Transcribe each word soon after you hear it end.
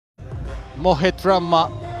Mohit from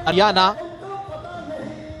Haryana.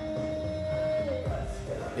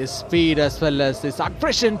 His speed as well as his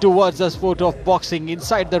aggression towards the sport of boxing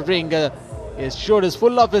inside the ring is sure is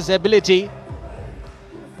full of his ability.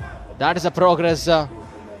 That is a progress.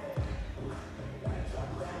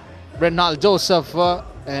 Renal Joseph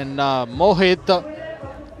and Mohit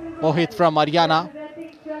from Haryana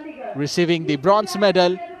receiving the bronze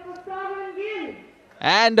medal.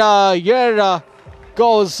 And here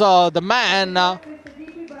goes the man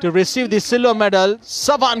to receive the silver medal,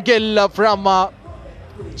 Savan Gill from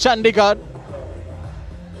Chandigarh.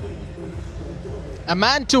 A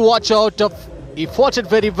man to watch out of. He fought it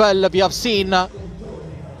very well. We have seen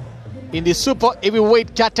in the super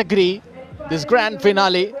heavyweight category, this grand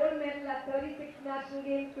finale.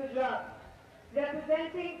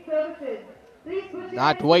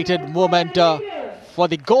 That weighted moment for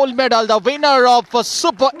the gold medal. The winner of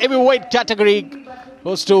super heavyweight category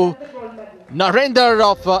goes to Narendra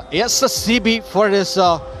of SSCB for his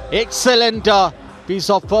excellent piece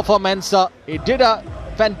of performance. He did a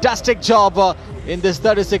fantastic job in this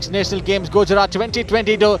 36 National Games Gujarat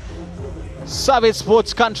 2022. Savage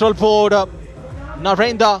Sports Control Board.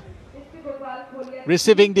 Narendra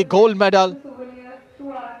receiving the gold medal.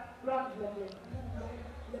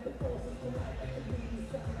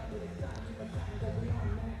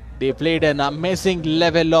 They played an amazing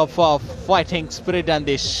level of fighting spirit and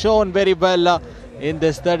they shone very well in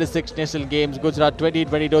this 36 National Games Gujarat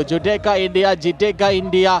 2022. Jiteka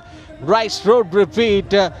India, Rice Road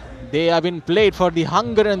repeat. They have been played for the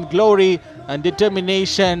hunger and glory and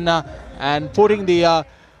determination and putting the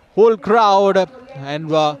whole crowd,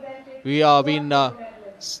 and we have been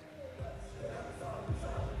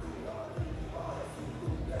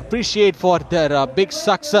appreciate for their big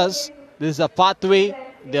success. This is a pathway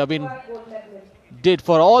they have been did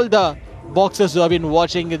for all the boxers who have been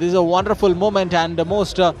watching. This is a wonderful moment and the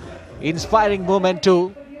most inspiring moment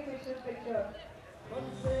too.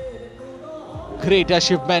 Great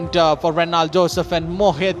achievement for Renal Joseph and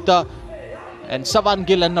Mohit and Savan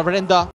Gill and Narendra.